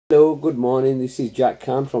Hello, good morning. This is Jack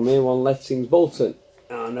Cant from A1 Lettings Bolton,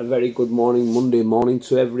 and a very good morning, Monday morning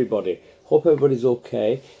to everybody. Hope everybody's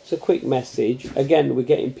okay. It's a quick message. Again, we're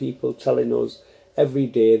getting people telling us every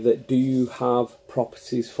day that do you have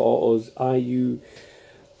properties for us? Do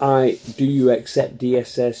you accept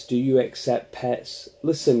DSS? Do you accept pets?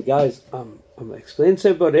 Listen, guys, I'm explaining to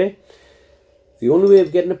everybody. The only way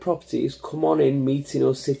of getting a property is come on in, meeting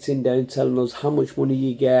us, sitting down, telling us how much money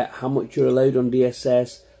you get, how much you're allowed on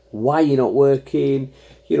DSS, why you're not working,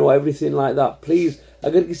 you know, everything like that. Please,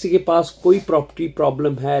 अगर किसी के पास कोई property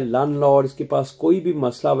problem है, landlords के पास कोई भी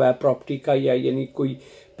मसला है प्रॉपर्टी का, या यानी कोई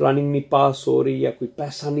प्लानिंग नहीं पास हो रही, या कोई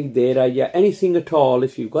पैसा नहीं दे रहा, या anything at all,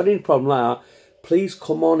 if you've got any problem like that, please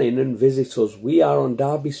come on in and visit us. We are on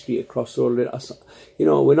Derby Street across the road. You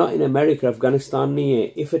know, we're not in America, Afghanistan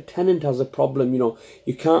near. If a tenant has a problem, you know,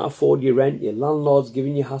 you can't afford your rent, your landlord's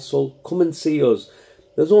giving you hassle, come and see us.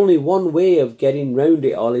 There's only one way of getting round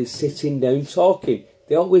it all, is sitting down talking.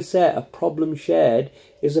 They always say a problem shared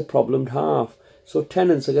is a problem half. So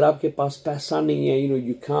tenants, अगर आपके पास पैसा नहीं है, you know,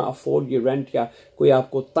 you can't afford your rent, या कोई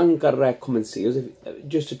आपको तंग कर रहा है, come and see us.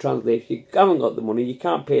 Just to translate, if you haven't got the money, you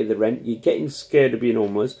can't pay the rent, you're getting scared of being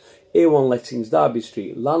homeless, A1 Lettings, Derby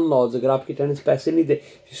Street. Landlords, अगर आपके tenants पैसे नहीं दे,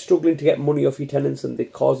 if you're struggling to get money off your tenants and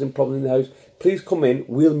they're causing problems in the house, please come in,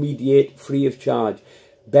 we'll mediate free of charge.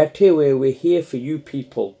 बैठे हुए, we're here for you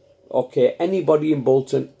people. Okay, anybody in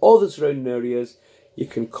Bolton or the surrounding areas, you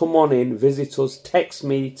can come on in, visit us, text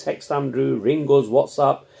me, text Andrew, ring us,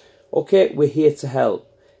 WhatsApp. Okay, we're here to help.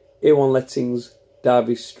 A1 Lettings,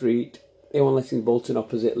 Derby Street. A1 Lettings Bolton,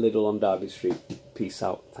 opposite Lidl on Derby Street. Peace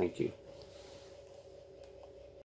out. Thank you.